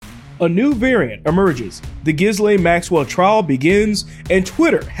A new variant emerges, the Ghislaine Maxwell trial begins, and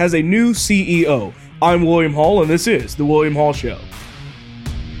Twitter has a new CEO. I'm William Hall, and this is The William Hall Show.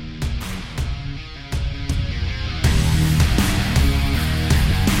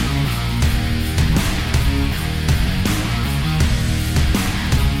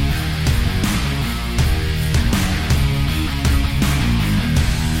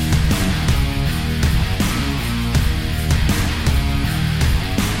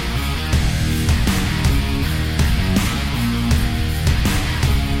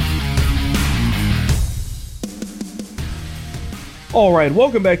 All right,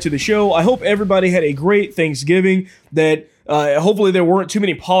 welcome back to the show. I hope everybody had a great Thanksgiving, that hopefully there weren't too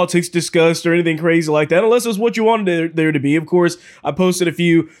many politics discussed or anything crazy like that, unless it's what you wanted there to be. Of course, I posted a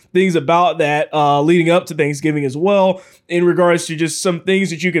few things about that leading up to Thanksgiving as well, in regards to just some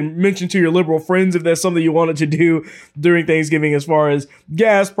things that you can mention to your liberal friends if that's something you wanted to do during Thanksgiving, as far as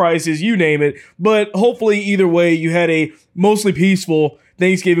gas prices, you name it. But hopefully, either way, you had a mostly peaceful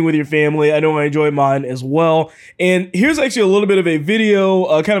Thanksgiving with your family. I know I enjoyed mine as well. And here's actually a little bit of a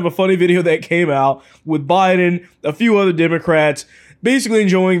video, kind of a funny video that came out with Biden, a few other Democrats, basically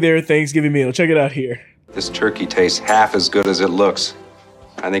enjoying their Thanksgiving meal. Check it out here. This turkey tastes half as good as it looks.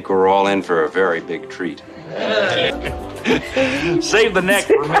 I think we're all in for a very big treat. Save the neck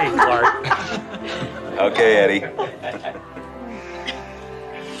for me, Clark. Okay, Eddie.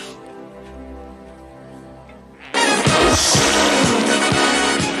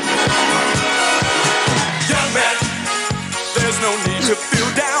 There's no need to feel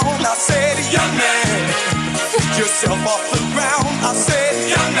down. I said, young man, pick yourself off the ground. I said,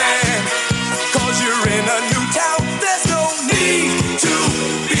 young man, cause you're in a new town. There's no need to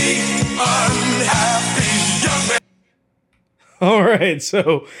be unhappy, young man. All right,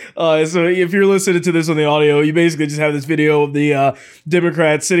 so if you're listening to this on the audio, you basically just have this video of the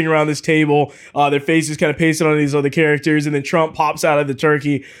Democrats sitting around this table, their faces kind of pasted on these other characters, and then Trump pops out of the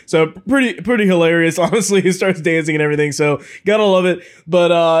turkey. So pretty hilarious. Honestly, he starts dancing and everything. So gotta love it.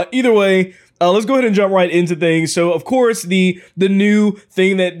 But either way, let's go ahead and jump right into things. So, of course, the new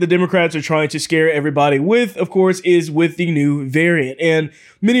thing that the Democrats are trying to scare everybody with, of course, is with the new variant. And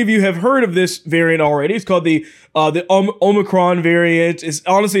many of you have heard of this variant already. It's called the Omicron variant. It's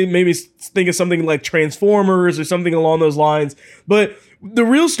honestly, it made me think of something like Transformers or something along those lines. But the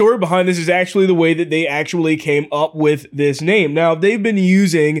real story behind this is actually the way that they actually came up with this name. Now, they've been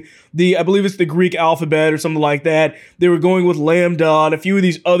using I believe it's the Greek alphabet or something like that. They were going with lambda and a few of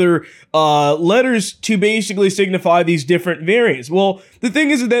these other letters to basically signify these different variants. Well, the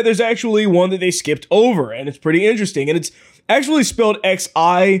thing is that there's actually one that they skipped over, and it's pretty interesting. And it's actually spelled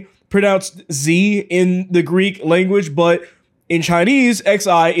XI, pronounced Z in the Greek language, but in Chinese,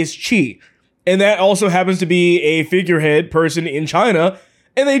 XI is Qi. And that also happens to be a figurehead person in China,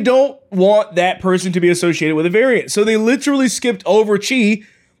 and they don't want that person to be associated with a variant. So they literally skipped over Qi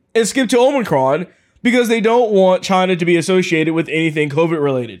and skipped to Omicron because they don't want China to be associated with anything COVID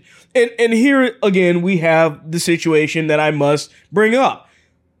related. And here again, we have the situation that I must bring up.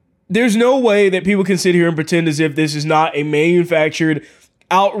 There's no way that people can sit here and pretend as if this is not a manufactured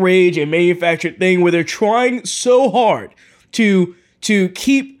outrage, a manufactured thing where they're trying so hard to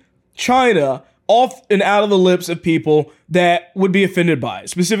keep China off and out of the lips of people that would be offended by it,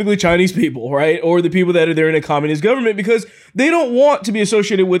 specifically Chinese people, right? Or the people that are there in a communist government, because they don't want to be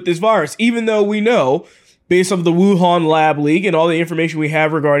associated with this virus, even though we know, based off the Wuhan lab leak and all the information we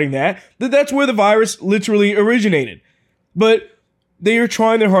have regarding that that's where the virus literally originated. But they are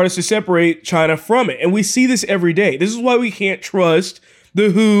trying their hardest to separate China from it. And we see this every day. This is why we can't trust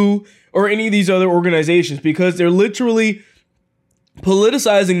the WHO or any of these other organizations, because they're literally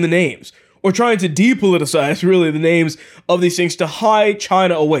politicizing the names, or trying to depoliticize really the names of these things to hide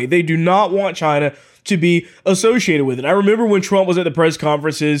China away. They do not want China to be associated with it. I remember when Trump was at the press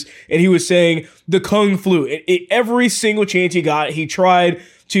conferences and he was saying the Kung flu. Every single chance he got, he tried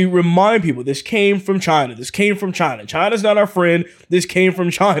to remind people this came from China. This came from China. China's not our friend. This came from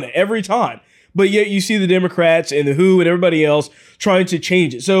China every time. But yet you see the Democrats and the WHO and everybody else trying to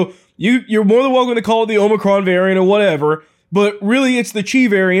change it. So you're more than welcome to call it the Omicron variant or whatever. But really, it's the Qi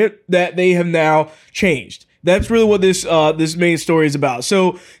variant that they have now changed. That's really what this main story is about.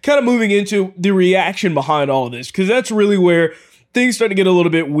 So kind of moving into the reaction behind all of this, because that's really where things start to get a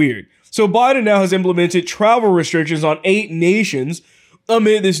little bit weird. So Biden now has implemented travel restrictions on 8 nations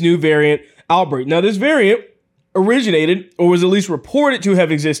amid this new variant outbreak. Now, this variant originated, or was at least reported to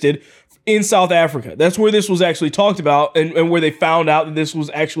have existed, in South Africa. That's where this was actually talked about and where they found out that this was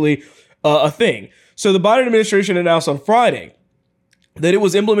actually a thing. So the Biden administration announced on Friday that it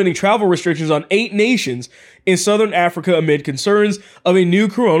was implementing travel restrictions on 8 nations in southern Africa amid concerns of a new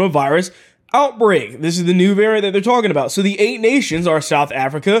coronavirus outbreak. This is the new variant that they're talking about. So the 8 nations are South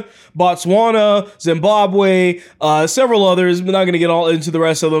Africa, Botswana, Zimbabwe, several others. We're not going to get all into the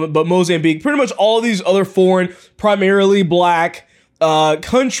rest of them, but Mozambique. Pretty much all of these other foreign, primarily black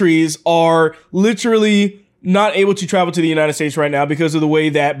countries are literally not able to travel to the United States right now because of the way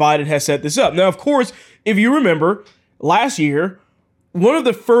that Biden has set this up. Now, of course, if you remember, last year, one of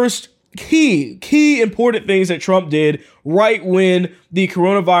the first key important things that Trump did right when the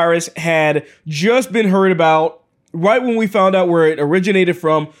coronavirus had just been heard about, right when we found out where it originated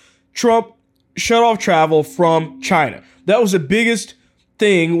from, Trump shut off travel from China. That was the biggest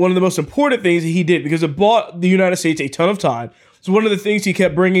thing, one of the most important things that he did, because it bought the United States a ton of time. It's one of the things he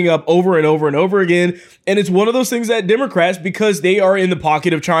kept bringing up over and over and over again. And it's one of those things that Democrats, because they are in the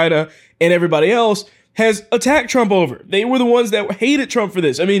pocket of China and everybody else, has attacked Trump over. They were the ones that hated Trump for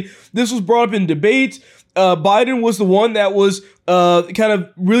this. I mean, this was brought up in debates. Biden was the one that was kind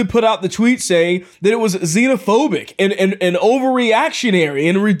of really put out the tweet saying that it was xenophobic and overreactionary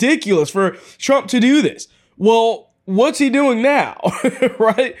and ridiculous for Trump to do this. Well, what's he doing now?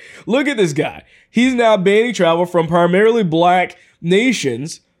 Right? Look at this guy. He's now banning travel from primarily black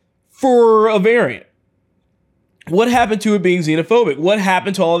nations for a variant. What happened to it being xenophobic? What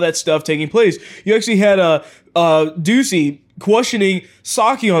happened to all of that stuff taking place? You actually had Ducey questioning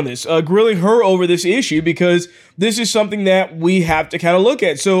Psaki on this, grilling her over this issue, because this is something that we have to kind of look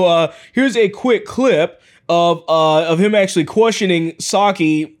at. So here's a quick clip of him actually questioning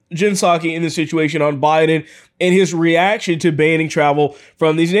Psaki, Jen Psaki, in this situation on Biden and his reaction to banning travel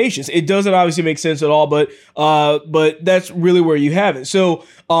from these nations. It doesn't obviously make sense at all, but that's really where you have it. So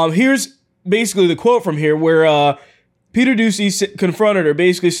here's basically the quote from here where Peter Ducey confronted her,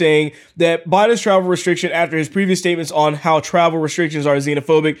 basically saying that Biden's travel restriction after his previous statements on how travel restrictions are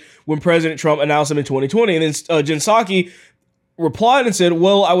xenophobic when President Trump announced them in 2020. And then Jen Psaki replied and said,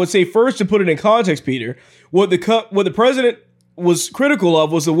 well, I would say first, to put it in context, Peter, what the president was critical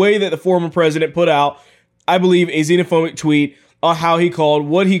of was the way that the former president put out, I believe, a xenophobic tweet on how he called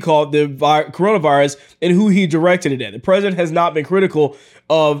what he called the coronavirus and who he directed it at. The president has not been critical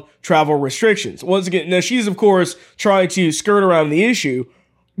of travel restrictions. Once again, now she's, of course, trying to skirt around the issue,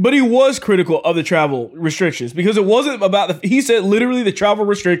 but he was critical of the travel restrictions because it wasn't about he said literally the travel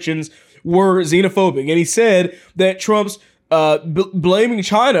restrictions were xenophobic. And he said that Trump's blaming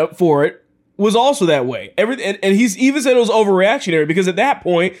China for it was also that way. And he's even said it was overreactionary because at that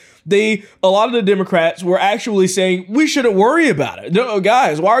point, a lot of the Democrats were actually saying, we shouldn't worry about it. No,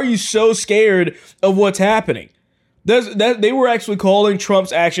 guys, why are you so scared of what's happening? They were actually calling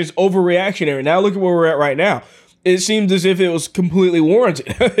Trump's actions overreactionary. Now look at where we're at right now. It seems as if it was completely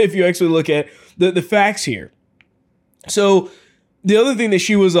warranted if you actually look at the facts here. So the other thing that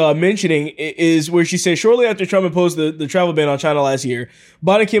she was mentioning is where she said, shortly after Trump imposed the travel ban on China last year,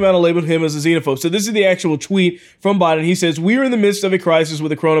 Biden came out and labeled him as a xenophobe. So this is the actual tweet from Biden. He says, we are in the midst of a crisis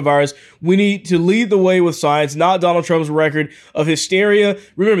with the coronavirus. We need to lead the way with science, not Donald Trump's record of hysteria.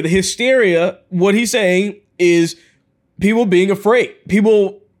 Remember, the hysteria, what he's saying is people being afraid,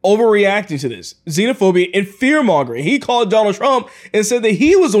 people overreacting to this, xenophobia and fear-mongering. He called Donald Trump and said that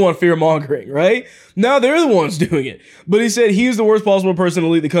he was the one fear-mongering, right? Now they're the ones doing it. But he said he is the worst possible person to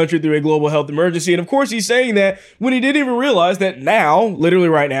lead the country through a global health emergency. And of course, he's saying that when he didn't even realize that now, literally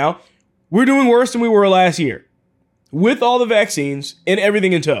right now, we're doing worse than we were last year with all the vaccines and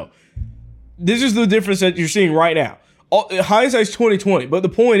everything in tow. This is the difference that you're seeing right now. Hindsight's 2020. But the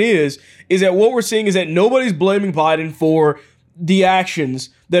point is that what we're seeing is that nobody's blaming Biden for the actions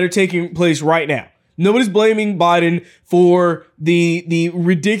that are taking place right now. Nobody's blaming Biden for the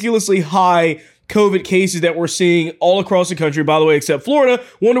ridiculously high COVID cases that we're seeing all across the country, by the way, except Florida.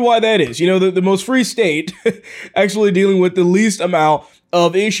 Wonder why that is. You know, the most free state actually dealing with the least amount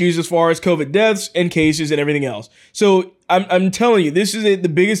of issues as far as COVID deaths and cases and everything else. So I'm telling you, this is the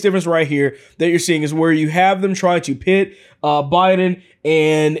biggest difference right here that you're seeing is where you have them trying to pit Biden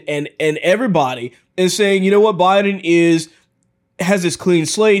and everybody and saying, you know what, Biden has this clean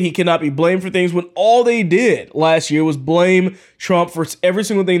slate. He cannot be blamed for things when all they did last year was blame Trump for every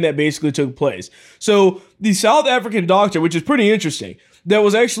single thing that basically took place. So the South African doctor, which is pretty interesting, that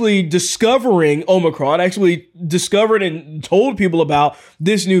was actually discovering Omicron, actually discovered and told people about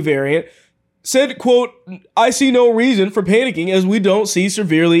this new variant, said, quote, I see no reason for panicking as we don't see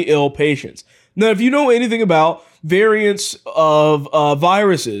severely ill patients. Now, if you know anything about variants of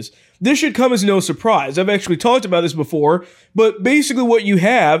viruses, this should come as no surprise. I've actually talked about this before, but basically what you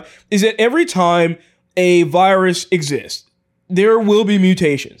have is that every time a virus exists, there will be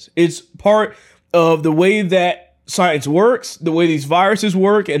mutations. It's part of the way that science works, the way these viruses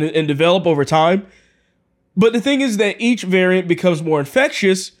work and develop over time. But the thing is that each variant becomes more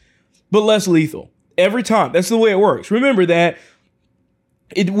infectious, but less lethal every time. That's the way it works. Remember that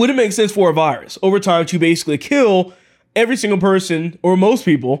it wouldn't make sense for a virus over time to basically kill every single person or most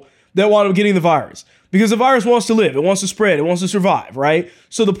people that wind up getting the virus, because the virus wants to live, it wants to spread, it wants to survive, right?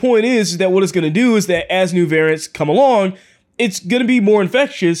 So the point is that what it's going to do is that as new variants come along, it's going to be more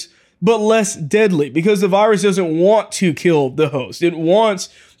infectious, but less deadly, because the virus doesn't want to kill the host. It wants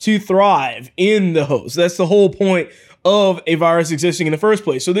to thrive in the host. That's the whole point of a virus existing in the first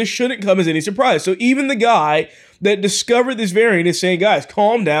place. So this shouldn't come as any surprise. So even the guy that discovered this variant is saying, guys,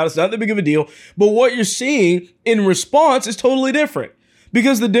 calm down. It's not that big of a deal. But what you're seeing in response is totally different,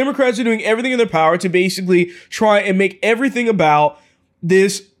 because the Democrats are doing everything in their power to basically try and make everything about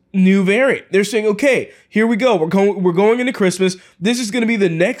this new variant. They're saying, okay, here we go. We're going into Christmas. This is going to be the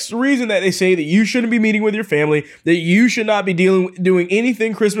next reason that they say that you shouldn't be meeting with your family, that you should not be doing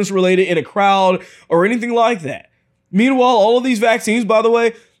anything Christmas related in a crowd or anything like that. Meanwhile, all of these vaccines, by the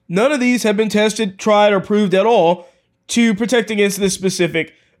way, none of these have been tested, tried, or proved at all to protect against this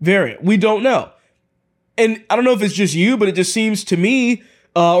specific variant. We don't know. And I don't know if it's just you, but it just seems to me,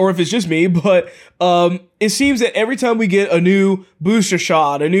 or if it's just me, but it seems that every time we get a new booster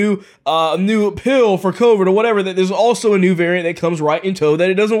shot, a new pill for COVID or whatever, that there's also a new variant that comes right in tow that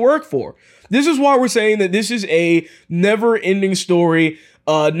it doesn't work for. This is why we're saying that this is a never-ending story,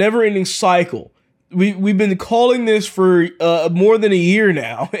 never-ending cycle. We've been calling this for more than a year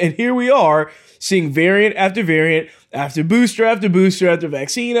now, and here we are seeing variant after variant, after booster after booster, after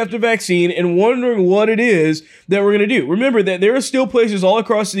vaccine, and wondering what it is that we're going to do. Remember that there are still places all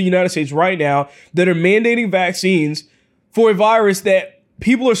across the United States right now that are mandating vaccines for a virus that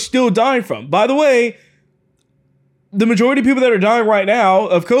people are still dying from. By the way, the majority of people that are dying right now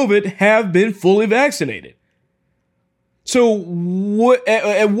of COVID have been fully vaccinated. So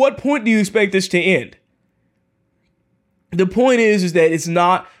at what point do you expect this to end? The point is that it's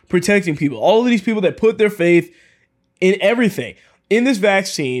not protecting people. All of these people that put their faith in everything in this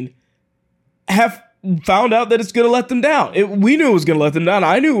vaccine have found out that it's going to let them down. We knew it was going to let them down.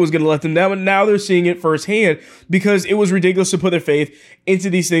 I knew it was going to let them down, but now they're seeing it firsthand because it was ridiculous to put their faith into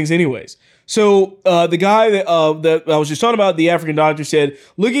these things anyways. So the guy that I was just talking about, the African doctor, said,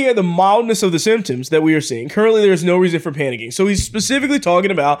 looking at the mildness of the symptoms that we are seeing, currently there's no reason for panicking. So he's specifically talking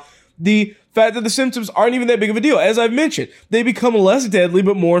about the fact that the symptoms aren't even that big of a deal. As I've mentioned, they become less deadly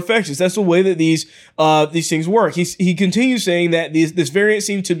but more infectious. That's the way that these things work. He continues saying that this variant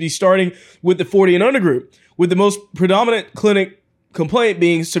seems to be starting with the 40 and under group, with the most predominant clinic complaint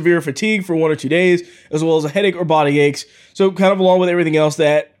being severe fatigue for 1 or 2 days, as well as a headache or body aches. So kind of along with everything else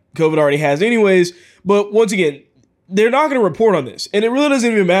that COVID already has anyways. But once again, they're not going to report on this. And it really doesn't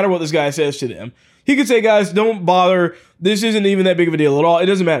even matter what this guy says to them. He could say, guys, don't bother. This isn't even that big of a deal at all. It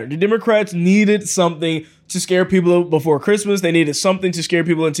doesn't matter. The Democrats needed something to scare people before Christmas. They needed something to scare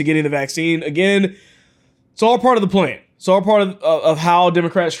people into getting the vaccine. Again, it's all part of the plan. It's all part of how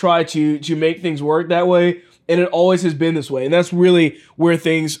Democrats try to make things work that way. And it always has been this way. And that's really where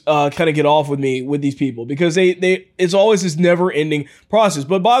things kind of get off with me with these people, because it's always this never ending process.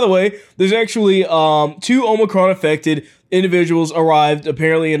 But by the way, there's actually 2 Omicron affected individuals arrived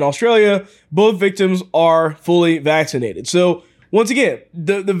apparently in Australia. Both victims are fully vaccinated. So once again,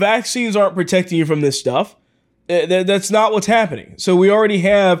 the vaccines aren't protecting you from this stuff. That's not what's happening. So we already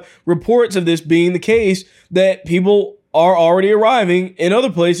have reports of this being the case, that people are already arriving in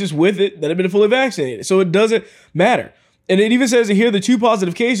other places with it that have been fully vaccinated. So it doesn't matter. And it even says here the 2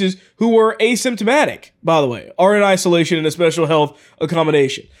 positive cases who were asymptomatic, by the way, are in isolation in a special health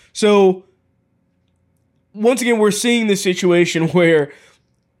accommodation. So once again, we're seeing this situation where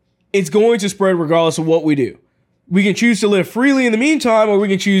it's going to spread regardless of what we do. We can choose to live freely in the meantime, or we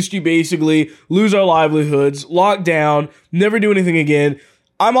can choose to basically lose our livelihoods, lock down, never do anything again.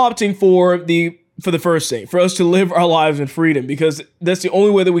 I'm opting for the first thing, for us to live our lives in freedom, because that's the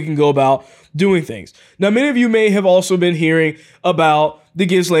only way that we can go about doing things. Now, many of you may have also been hearing about the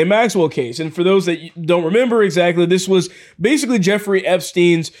Ghislaine Maxwell case. And for those that don't remember exactly, this was basically Jeffrey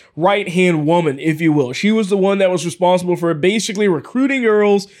Epstein's right-hand woman, if you will. She was the one that was responsible for basically recruiting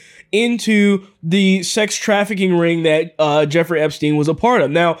girls into the sex trafficking ring that Jeffrey Epstein was a part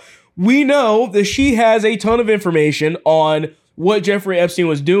of. Now, we know that she has a ton of information on what Jeffrey Epstein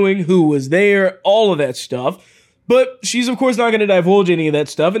was doing, who was there, all of that stuff. But she's, of course, not going to divulge any of that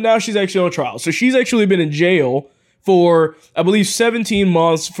stuff. And now she's actually on trial. So she's actually been in jail for, I believe, 17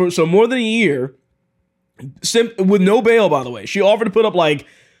 months, so more than a year, with no bail, by the way. She offered to put up like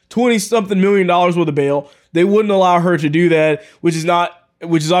 $20-something million worth of bail. They wouldn't allow her to do that, which is not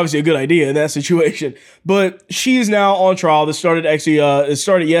which is obviously a good idea in that situation. But she is now on trial. This started it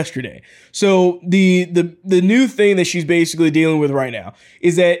started yesterday. So the new thing that she's basically dealing with right now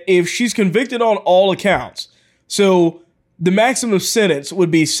is that if she's convicted on all accounts, so the maximum sentence would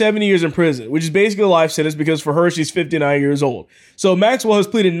be 7 years in prison, which is basically a life sentence because for her, she's 59 years old. So Maxwell has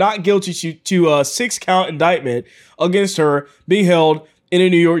pleaded not guilty to a 6-count indictment against her being held in a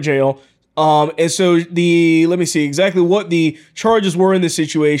New York jail. And so let me see exactly what the charges were in this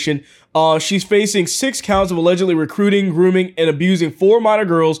situation. She's facing 6 counts of allegedly recruiting, grooming, and abusing 4 minor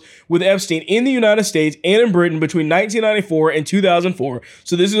girls with Epstein in the United States and in Britain between 1994 and 2004.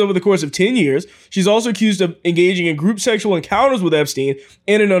 So this is over the course of 10 years. She's also accused of engaging in group sexual encounters with Epstein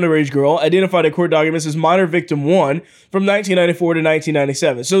and an underage girl, identified in court documents as minor victim 1 from 1994 to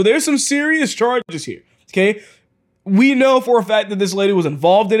 1997. So there's some serious charges here, okay? We know for a fact that this lady was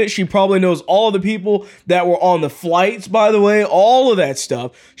involved in it. She probably knows all of the people that were on the flights, by the way, all of that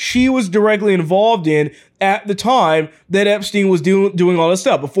stuff. She was directly involved in at the time that Epstein was doing all this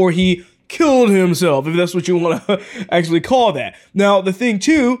stuff before he killed himself, if that's what you want to actually call that. Now, the thing,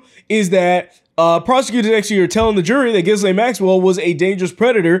 too, is that prosecutors actually are telling the jury that Ghislaine Maxwell was a dangerous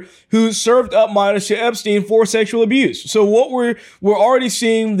predator who served up minors to Epstein for sexual abuse. So what we're already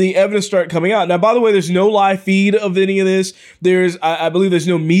seeing the evidence start coming out. Now, by the way, there's no live feed of any of this. I believe there's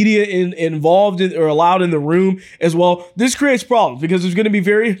no media involved or allowed in the room as well. This creates problems because it's going to be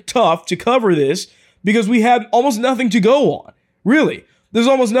very tough to cover this because we have almost nothing to go on. Really, there's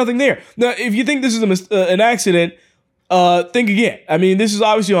almost nothing there. Now, if you think this is an accident, think again. I mean, this is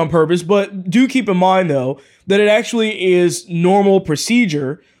obviously on purpose, but do keep in mind, though, that it actually is normal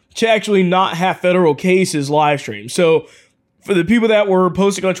procedure to actually not have federal cases live streamed. So for the people that were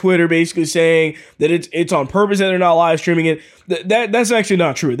posting on Twitter basically saying that it's on purpose that they're not live streaming it, that's actually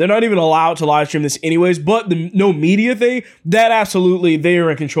not true. They're not even allowed to live stream this anyways, but the no media thing, that absolutely they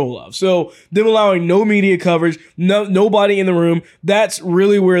are in control of. So them allowing no media coverage, nobody in the room, that's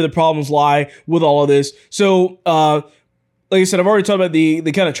really where the problems lie with all of this. So, like I said, I've already talked about the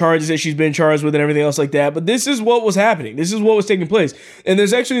kind of charges that she's been charged with and everything else like that, but this is what was happening. This is what was taking place. And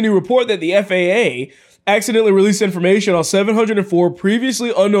there's actually a new report that the FAA accidentally released information on 704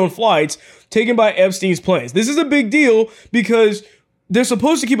 previously unknown flights taken by Epstein's planes. This is a big deal because they're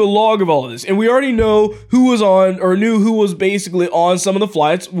supposed to keep a log of all of this. And we already know who was on or knew who was basically on some of the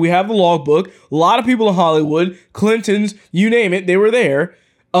flights. We have the logbook. A lot of people in Hollywood, Clintons, you name it, they were there.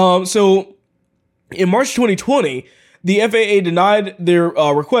 So in March 2020, the FAA denied their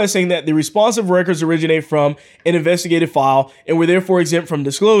request, saying that the responsive records originate from an investigative file and were therefore exempt from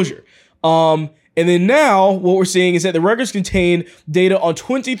disclosure. And then now what we're seeing is that the records contain data on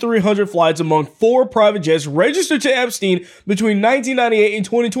 2,300 flights among 4 private jets registered to Epstein between 1998 and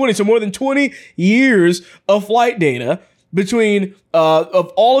 2020. So more than 20 years of flight data between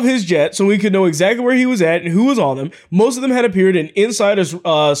of all of his jets, so we could know exactly where he was at and who was on them. Most of them had appeared in Insider's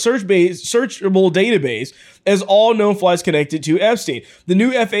searchable database as all known flights connected to Epstein. The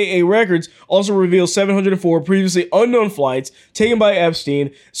new FAA records also reveal 704 previously unknown flights taken by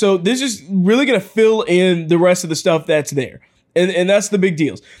Epstein. So this is really going to fill in the rest of the stuff that's there. And that's the big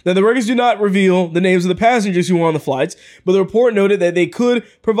deals. Now, the records do not reveal the names of the passengers who were on the flights, but the report noted that they could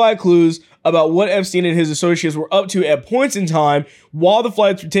provide clues about what Epstein and his associates were up to at points in time while the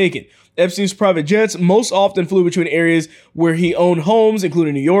flights were taken. Epstein's private jets most often flew between areas where he owned homes,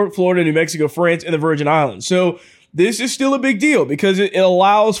 including New York, Florida, New Mexico, France, and the Virgin Islands. So this is still a big deal because it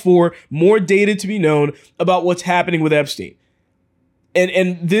allows for more data to be known about what's happening with Epstein.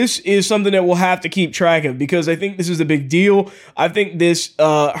 And this is something that we'll have to keep track of because I think this is a big deal. I think this,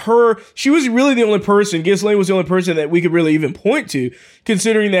 she was really the only person, Ghislaine was the only person that we could really even point to,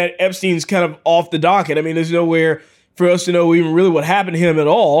 considering that Epstein's kind of off the docket. I mean, there's nowhere for us to know even really what happened to him at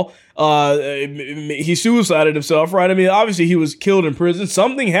all. He suicided himself, right? I mean, obviously he was killed in prison.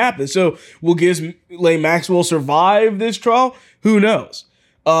 Something happened. So will Ghislaine Maxwell survive this trial? Who knows?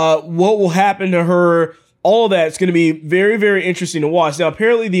 What will happen to her? All of that's going to be very, very interesting to watch. Now,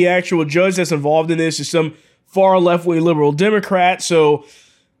 apparently the actual judge that's involved in this is some far left-wing liberal Democrat, so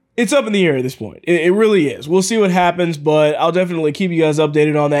it's up in the air at this point. It really is. We'll see what happens, but I'll definitely keep you guys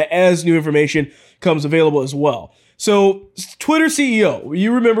updated on that as new information comes available as well. So, Twitter CEO.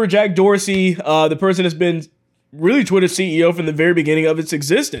 You remember Jack Dorsey, the person that's been really Twitter's CEO from the very beginning of its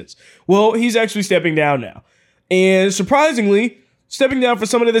existence. Well, he's actually stepping down now. And surprisingly, stepping down for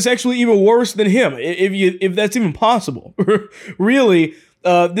someone that's actually even worse than him, if that's even possible. Really,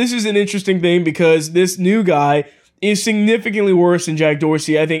 this is an interesting thing because this new guy is significantly worse than Jack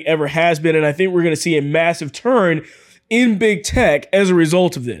Dorsey, I think, ever has been, and I think we're going to see a massive turn in big tech as a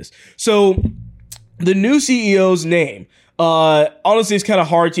result of this. So, the new CEO's name Honestly, it's kind of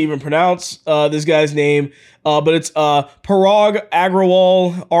hard to even pronounce this guy's name, but it's Parag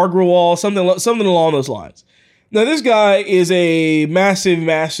Agrawal, something along those lines. Now, this guy is a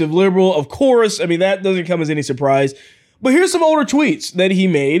massive liberal, of course. I mean, that doesn't come as any surprise. But here's some older tweets that he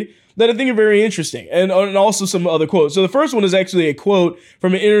made that I think are very interesting, and also some other quotes. So the first one is actually a quote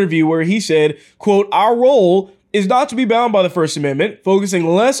from an interview where he said, quote, "Our role is not to be bound by the First Amendment, focusing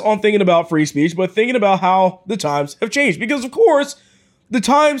less on thinking about free speech, but thinking about how the times have changed." Because, of course, the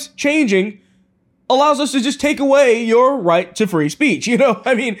times changing allows us to just take away your right to free speech. You know,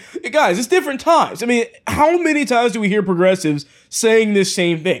 I mean, guys, it's different times. I mean, how many times do we hear progressives saying this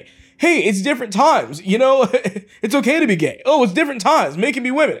same thing? Hey, it's different times. You know, it's okay to be gay. Oh, it's different times. Men can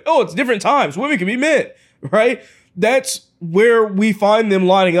be women. Oh, it's different times. Women can be men, right? That's where we find them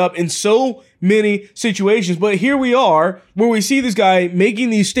lining up in so many situations. But here we are where we see this guy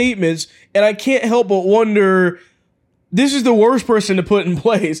making these statements, and I can't help but wonder, this is the worst person to put in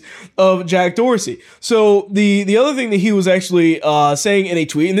place of Jack Dorsey. So the other thing that he was actually saying in a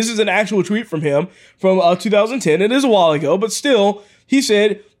tweet, and this is an actual tweet from him from 2010. It is a while ago, but still, he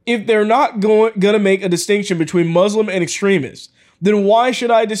said, "If they're not going to make a distinction between Muslim and extremists, then why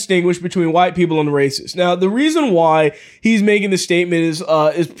should I distinguish between white people and racists?" Now, the reason why he's making this statement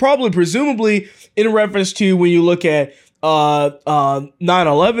is probably presumably in reference to when you look at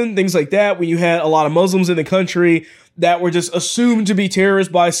 9/11, things like that, when you had a lot of Muslims in the country that were just assumed to be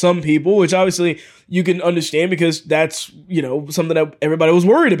terrorists by some people, which obviously you can understand because that's, you know, something that everybody was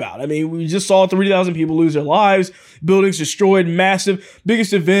worried about. I mean, we just saw 3,000 people lose their lives, buildings destroyed, massive,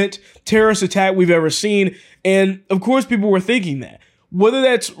 biggest event, terrorist attack we've ever seen. And of course, people were thinking that. Whether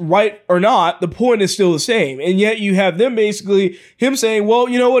that's right or not, the point is still the same. And yet you have them basically, him saying, well,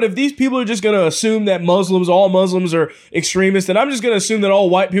 you know what, if these people are just going to assume that all Muslims are extremists, then I'm just going to assume that all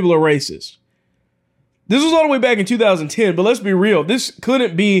white people are racist. This was all the way back in 2010, but let's be real. This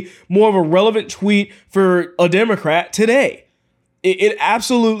couldn't be more of a relevant tweet for a Democrat today. It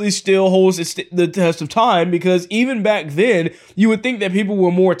absolutely still holds the test of time, because even back then, you would think that people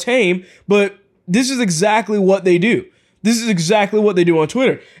were more tame, but this is exactly what they do. This is exactly what they do on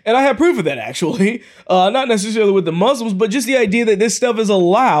Twitter. And I have proof of that, actually. Not necessarily with the Muslims, but just the idea that this stuff is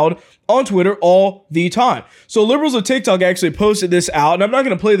allowed on Twitter all the time. So liberals of TikTok actually posted this out, and I'm not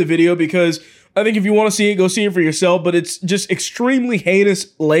going to play the video because I think if you want to see it, go see it for yourself, but it's just extremely heinous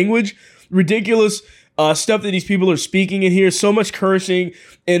language, ridiculous stuff that these people are speaking in here, so much cursing,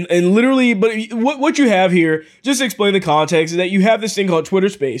 and literally, but what you have here, just to explain the context, is that you have this thing called Twitter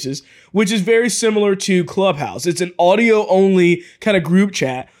Spaces, which is very similar to Clubhouse. It's an audio-only kind of group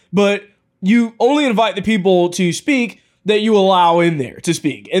chat, but you only invite the people to speak that you allow in there to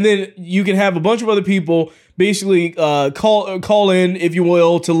speak. And then you can have a bunch of other people basically call in, if you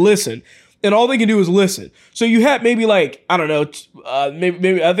will, to listen. And all they can do is listen. So you have maybe like, I don't know,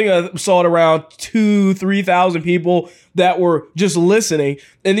 maybe I think I saw it around 2,000-3,000 people that were just listening.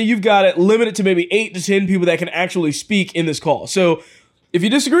 And then you've got it limited to maybe 8 to 10 people that can actually speak in this call. So if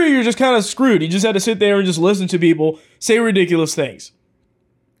you disagree, you're just kind of screwed. You just had to sit there and just listen to people say ridiculous things.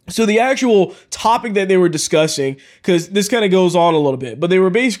 So the actual topic that they were discussing, because this kind of goes on a little bit, but they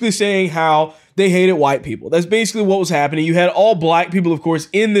were basically saying how they hated white people. That's basically what was happening. You had all black people, of course,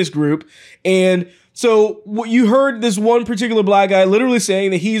 in this group. And so what you heard this one particular black guy literally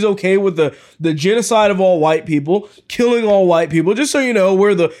saying that he's okay with the genocide of all white people, killing all white people, just so you know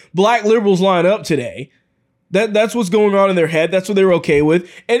where the black liberals line up today. That's what's going on in their head. That's what they were okay with.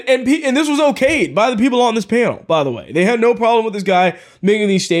 And this was okayed by the people on this panel, by the way. They had no problem with this guy making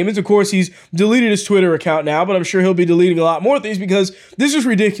these statements. Of course, he's deleted his Twitter account now, but I'm sure he'll be deleting a lot more things because this is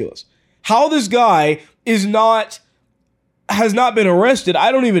ridiculous. How this guy has not been arrested,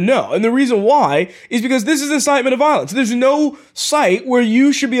 I don't even know. And the reason why is because this is incitement of violence. There's no site where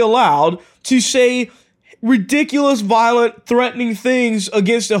you should be allowed to say ridiculous, violent, threatening things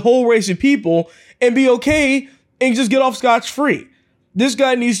against a whole race of people and be okay and just get off scotch-free. This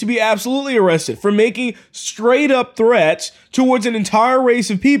guy needs to be absolutely arrested for making straight up threats towards an entire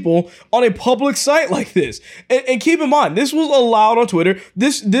race of people on a public site like this. And keep in mind, this was allowed on Twitter.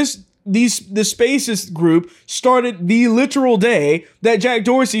 The Spaces group started the literal day that Jack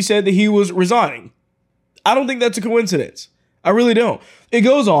Dorsey said that he was resigning. I don't think that's a coincidence. I really don't. It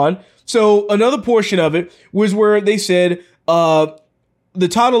goes on. So another portion of it was where they said, the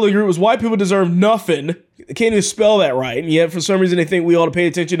title of the group was "White People Deserve Nothing." They can't even spell that right. And yet, for some reason, they think we ought to pay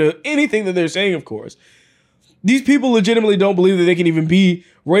attention to anything that they're saying, of course. These people legitimately don't believe that they can even be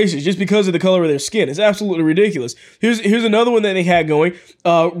racist just because of the color of their skin. It's absolutely ridiculous. Here's another one that they had going.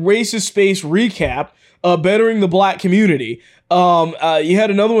 Racist Space Recap, bettering the black community. You had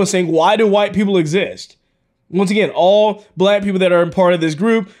another one saying, "Why do white people exist?" Once again, all black people that are part of this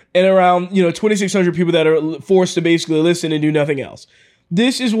group and around 2,600 people that are forced to basically listen and do nothing else.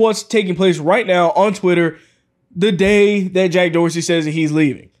 This is what's taking place right now on Twitter the day that Jack Dorsey says that he's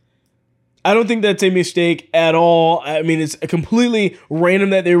leaving. I don't think that's a mistake at all. I mean, it's completely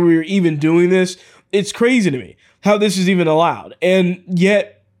random that they were even doing this. It's crazy to me how this is even allowed. And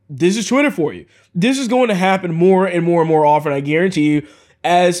yet, this is Twitter for you. This is going to happen more and more and more often, I guarantee you,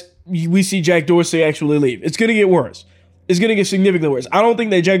 as we see Jack Dorsey actually leave. It's going to get worse. It's going to get significantly worse. I don't think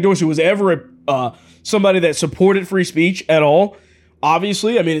that Jack Dorsey was ever somebody that supported free speech at all.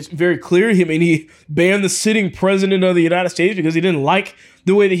 Obviously, I mean, it's very clear. He banned the sitting president of the United States because he didn't like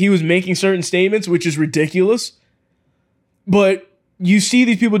the way that he was making certain statements, which is ridiculous. But you see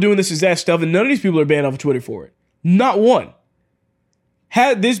these people doing this exact stuff, and none of these people are banned off of Twitter for it. Not one.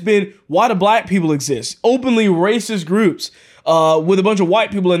 Had this been why do black people exist, openly racist groups with a bunch of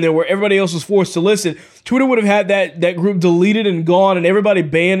white people in there where everybody else was forced to listen, Twitter would have had that group deleted and gone and everybody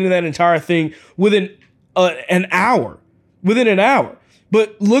banned in that entire thing within an hour. Within an hour.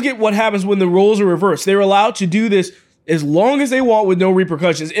 But look at what happens when the roles are reversed. They're allowed to do this as long as they want with no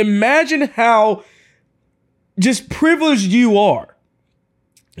repercussions. Imagine how just privileged you are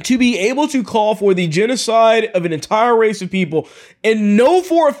to be able to call for the genocide of an entire race of people and know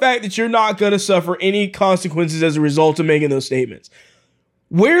for a fact that you're not going to suffer any consequences as a result of making those statements.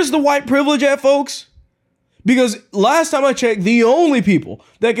 Where's the white privilege at, folks? Because last time I checked, the only people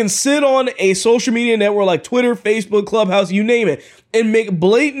that can sit on a social media network like Twitter, Facebook, Clubhouse, you name it, and make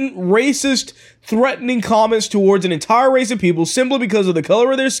blatant, racist, threatening comments towards an entire race of people simply because of the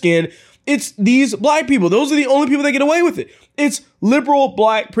color of their skin, it's these black people. Those are the only people that get away with it. It's liberal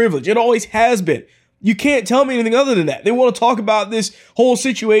black privilege. It always has been. You can't tell me anything other than that. They want to talk about this whole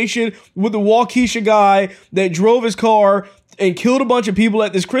situation with the Waukesha guy that drove his car and killed a bunch of people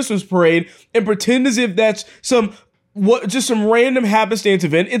at this Christmas parade and pretend as if that's just some random happenstance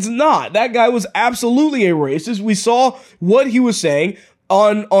event. It's not. That guy was absolutely a racist. We saw what he was saying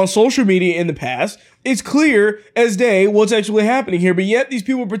on social media in the past. It's clear as day what's actually happening here, but yet these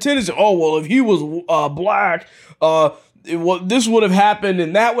people pretend as, oh, well, if he was black, this would have happened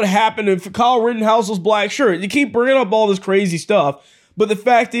and that would have happened if Kyle Rittenhouse was black. Sure, you keep bringing up all this crazy stuff, but the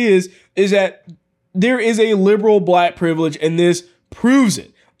fact is that there is a liberal black privilege, and this proves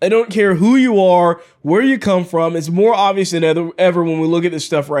it. I don't care who you are, where you come from. It's more obvious than ever when we look at this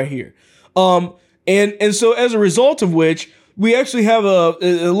stuff right here. And so as a result of which, we actually have a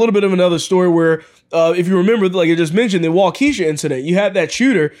little bit of another story where, if you remember, like I just mentioned, the Waukesha incident, you had that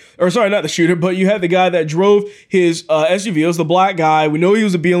shooter, or sorry, not the shooter, but you had the guy that drove his SUV. It was the black guy. We know he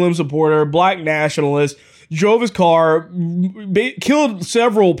was a BLM supporter, black nationalist, drove his car, killed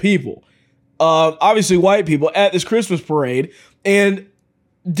several people. Obviously white people at this Christmas parade, and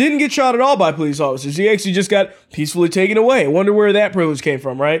didn't get shot at all by police officers. He actually just got peacefully taken away. I wonder where that privilege came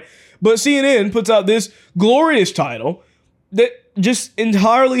from, right? But CNN puts out this glorious title that just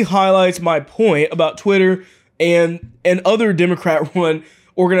entirely highlights my point about Twitter and other Democrat-run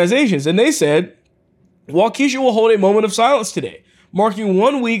organizations. And they said, Waukesha will hold a moment of silence today, marking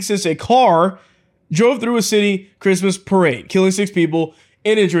 1 week since a car drove through a city Christmas parade, killing 6 people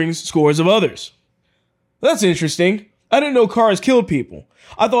and injuring scores of others. That's interesting. I didn't know cars killed people.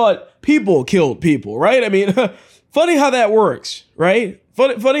 I thought people killed people, right? I mean, funny how that works, right?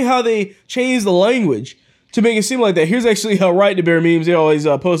 Funny how they change the language to make it seem like that. Here's actually how Right to Bear memes, they always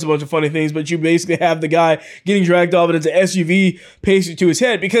post a bunch of funny things, but you basically have the guy getting dragged off and it's an SUV pasted to his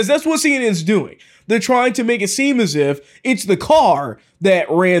head, because that's what CNN's doing. They're trying to make it seem as if it's the car that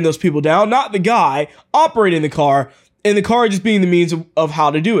ran those people down, not the guy operating the car, and the car just being the means of how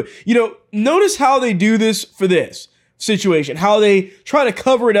to do it. You know, notice how they do this for this situation, how they try to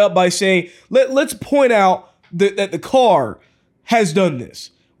cover it up by saying, let's point out that the car has done this.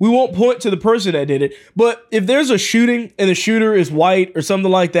 We won't point to the person that did it, but if there's a shooting and the shooter is white or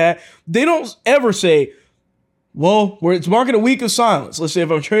something like that, they don't ever say, well, it's marking a week of silence. Let's say if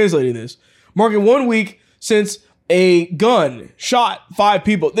I'm translating this, marking 1 week since a gun shot 5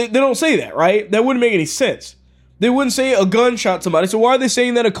 people. They don't say that, right? That wouldn't make any sense. They wouldn't say a gun shot somebody. So why are they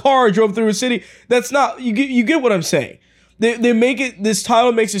saying that a car drove through a city? That's not, you get what I'm saying. They make it, this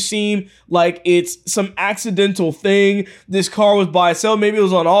title makes it seem like it's some accidental thing. This car was by itself. Maybe it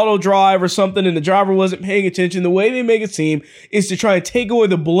was on auto drive or something and the driver wasn't paying attention. The way they make it seem is to try and take away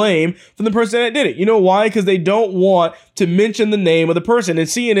the blame from the person that did it. You know why? Because they don't want to mention the name of the person. And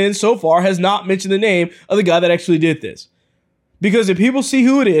CNN so far has not mentioned the name of the guy that actually did this. Because if people see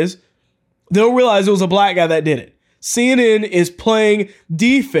who it is, they'll realize it was a black guy that did it. CNN is playing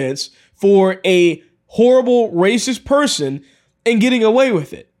defense for a horrible racist person and getting away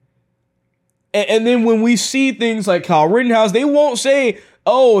with it. And then when we see things like Kyle Rittenhouse, they won't say,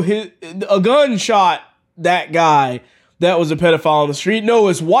 oh, a gun shot that guy that was a pedophile on the street. No,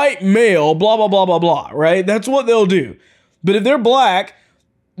 it's white male, blah, blah, blah, blah, blah, right? That's what they'll do. But if they're black,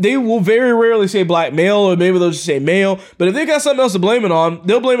 they will very rarely say black male, or maybe they'll just say male. But if they got something else to blame it on,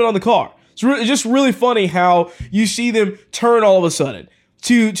 they'll blame it on the car. It's just really funny how you see them turn all of a sudden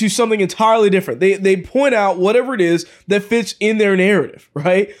to something entirely different. They point out whatever it is that fits in their narrative,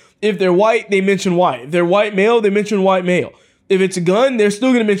 right? If they're white, they mention white. If they're white male, they mention white male. If it's a gun, they're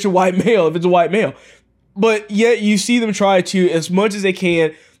still going to mention white male if it's a white male. But yet you see them try to, as much as they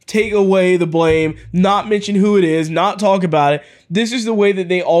can, take away the blame, not mention who it is, not talk about it. This is the way that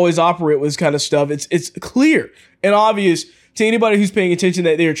they always operate with this kind of stuff. It's clear and obvious to anybody who's paying attention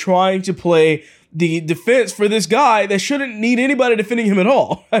that they're trying to play the defense for this guy that shouldn't need anybody defending him at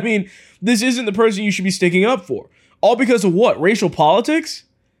all. I mean, this isn't the person you should be sticking up for. All because of what? Racial politics?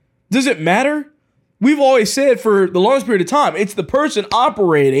 Does it matter? We've always said for the longest period of time, it's the person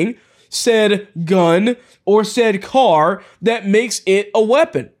operating said gun or said car that makes it a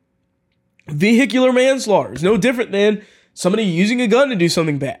weapon. Vehicular manslaughter is no different than somebody using a gun to do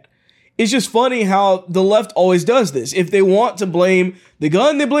something bad. It's just funny how the left always does this. If they want to blame the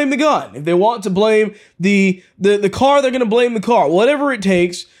gun, they blame the gun. If they want to blame the car, they're going to blame the car. Whatever it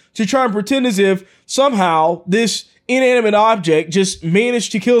takes to try and pretend as if somehow this inanimate object just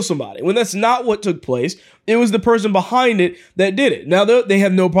managed to kill somebody, when that's not what took place. It was the person behind it that did it. Now, they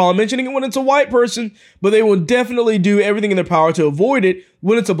have no problem mentioning it when it's a white person, but they will definitely do everything in their power to avoid it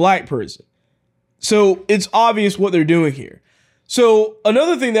when it's a black person. So it's obvious what they're doing here. So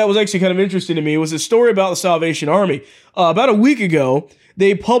another thing that was actually kind of interesting to me was a story about the Salvation Army. About a week ago,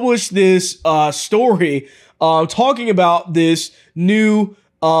 they published this story talking about this new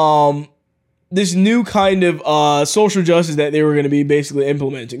kind of social justice that they were going to be basically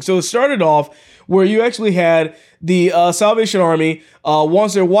implementing. So it started off where you actually had the Salvation Army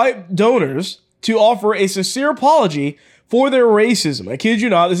wants their white donors to offer a sincere apology for their racism. I kid you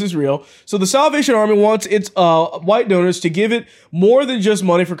not, this is real. So the Salvation Army wants its white donors to give it more than just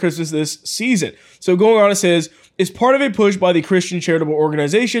money for Christmas this season. So going on, it says, it's part of a push by the Christian charitable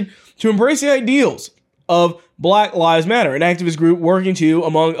organization to embrace the ideals of Black Lives Matter, an activist group working to,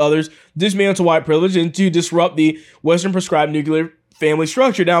 among others, dismantle white privilege and to disrupt the Western prescribed nuclear family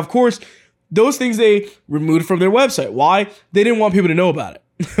structure. Now, of course, those things they removed from their website. Why? They didn't want people to know about it.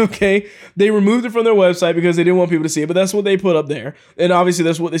 Okay, they removed it from their website because they didn't want people to see it, but that's what they put up there, and obviously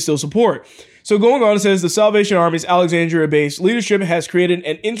that's what they still support. So going on, it says the Salvation Army's Alexandria-based leadership has created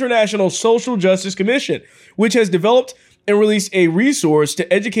an international social justice commission, which has developed and released a resource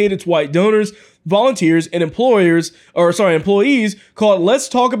to educate its white donors, volunteers, and employees called Let's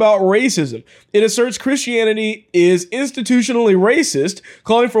Talk About Racism. It asserts Christianity is institutionally racist,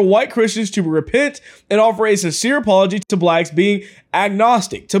 calling for white Christians to repent and offer a sincere apology to blacks being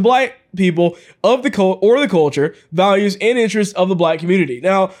agnostic to black people of the culture, values, and interests of the black community.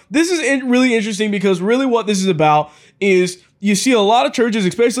 Now, this is really interesting because really what this is about is you see a lot of churches,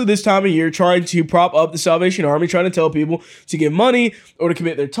 especially this time of year, trying to prop up the Salvation Army, trying to tell people to give money or to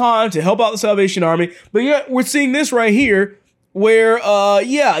commit their time to help out the Salvation Army. But yet we're seeing this right here where,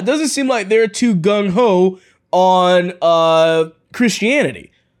 it doesn't seem like they're too gung-ho on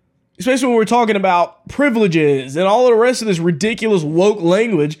Christianity, especially when we're talking about privileges and all of the rest of this ridiculous woke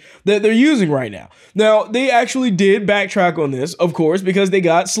language that they're using right now. Now, they actually did backtrack on this, of course, because they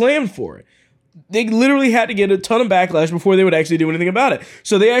got slammed for it. They literally had to get a ton of backlash before they would actually do anything about it.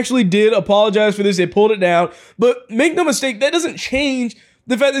 So they actually did apologize for this. They pulled it down. But make no mistake, that doesn't change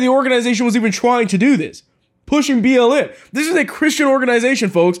the fact that the organization was even trying to do this. Pushing BLM. This is a Christian organization,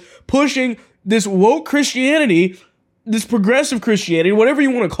 folks, pushing this woke Christianity, this progressive Christianity, whatever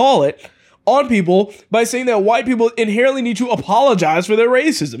you want to call it, on people by saying that white people inherently need to apologize for their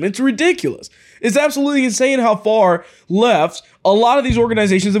racism. It's ridiculous. It's absolutely insane how far left a lot of these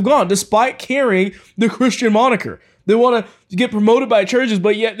organizations have gone, despite carrying the Christian moniker. They want to get promoted by churches,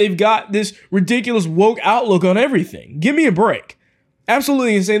 but yet they've got this ridiculous woke outlook on everything. Give me a break.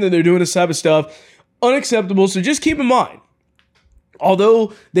 Absolutely insane that they're doing this type of stuff. Unacceptable. So just keep in mind,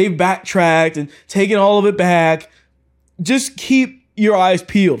 although they've backtracked and taken all of it back, just keep your eyes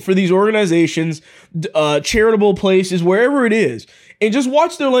peeled for these organizations, charitable places, wherever it is, and just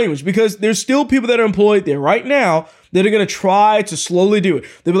watch their language, because there's still people that are employed there right now that are going to try to slowly do it.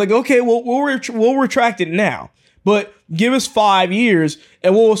 They'll be like, okay, well, we'll retract it now, but give us 5 years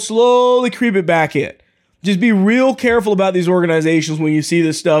and we'll slowly creep it back in. Just be real careful about these organizations when you see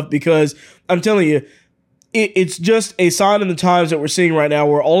this stuff, because I'm telling you, it's just a sign of the times that we're seeing right now,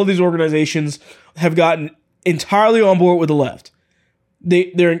 where all of these organizations have gotten entirely on board with the left.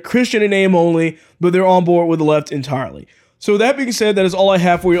 They're Christian in name only, but they're on board with the left entirely. So that being said, that is all I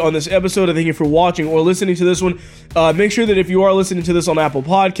have for you on this episode. I thank you for watching or listening to this one. Make sure that if you are listening to this on Apple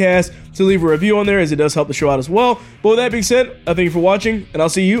Podcasts, to leave a review on there, as it does help the show out as well. But with that being said, I thank you for watching, and I'll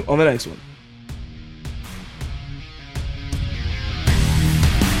see you on the next one.